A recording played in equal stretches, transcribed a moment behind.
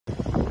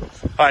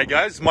Hi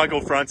guys,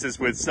 Michael Francis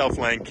with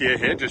Southland Kia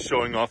here, just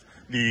showing off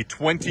the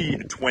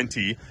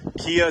 2020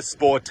 Kia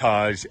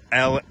Sportage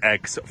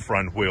LX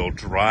front wheel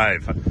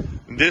drive.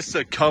 This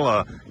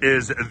color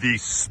is the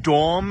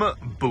Storm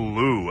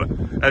Blue.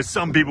 As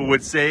some people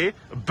would say,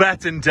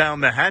 batten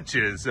down the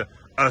hatches,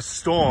 a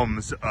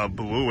storm's a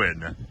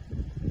blewin'.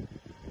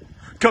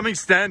 Coming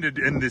standard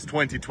in this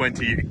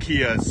 2020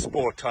 Kia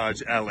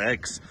Sportage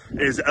LX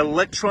is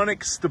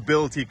electronic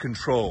stability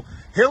control,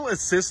 hill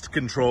assist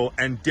control,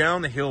 and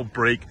downhill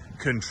brake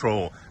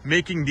control,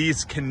 making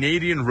these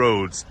Canadian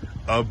roads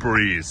a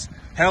breeze.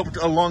 Helped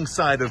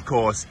alongside, of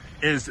course,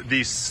 is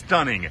the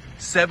stunning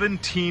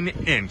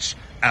 17-inch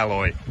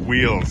alloy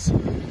wheels.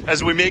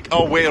 As we make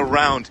our way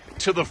around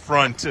to the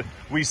front,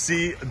 we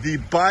see the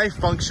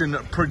bi-function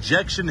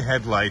projection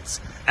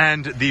headlights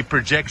and the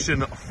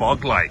projection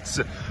fog lights.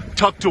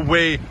 Tucked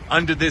away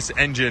under this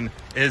engine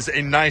is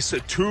a nice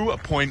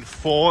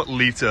 2.4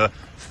 liter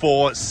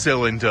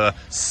 4-cylinder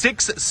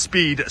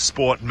 6-speed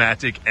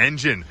Sportmatic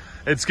engine.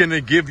 It's going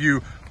to give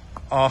you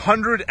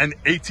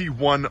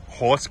 181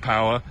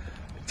 horsepower,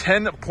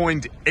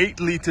 10.8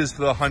 liters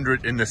for the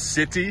 100 in the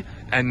city,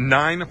 and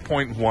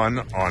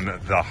 9.1 on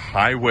the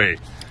highway.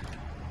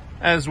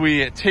 As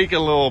we take a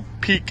little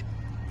peek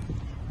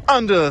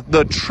under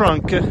the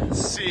trunk,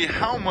 see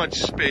how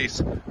much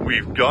space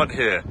we've got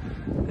here.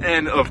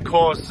 And of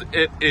course,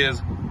 it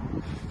is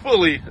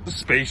fully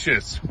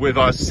spacious with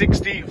our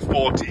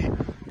 60/40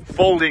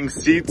 folding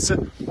seats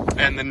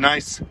and the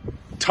nice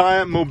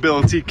tire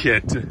mobility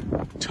kit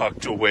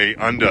tucked away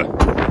under.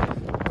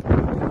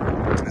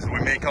 As we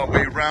make our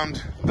way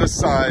around the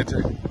side,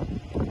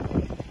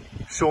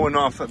 showing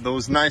off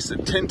those nice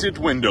tinted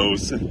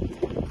windows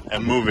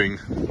and moving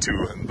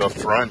to the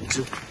front.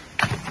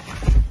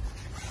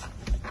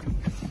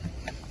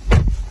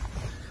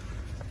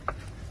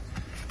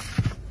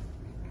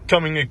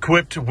 Coming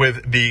equipped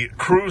with the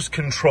cruise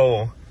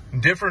control,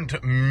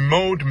 different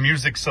mode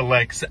music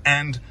selects,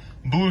 and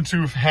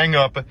Bluetooth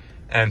hang-up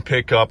and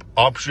pick-up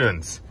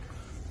options.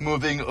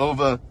 Moving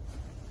over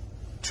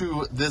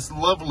to this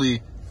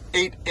lovely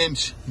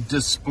 8-inch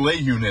display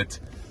unit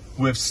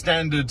with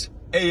standard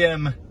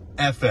AM,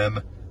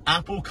 FM,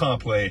 Apple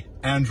CarPlay,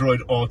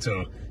 Android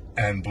Auto,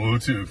 and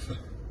Bluetooth.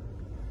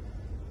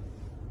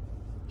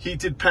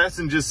 Heated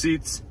passenger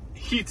seats,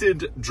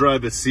 heated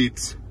driver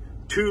seats,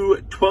 2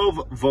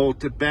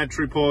 12-volt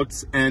battery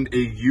ports, and a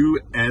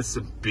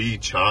USB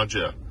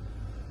charger.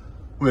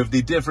 With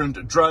the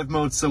different drive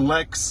mode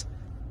selects,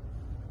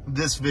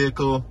 this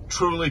vehicle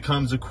truly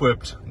comes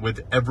equipped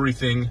with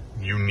everything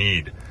you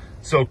need.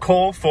 So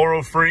call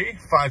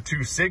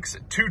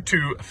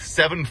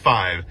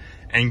 403-526-2275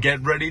 and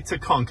get ready to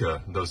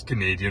conquer those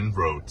Canadian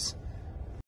roads.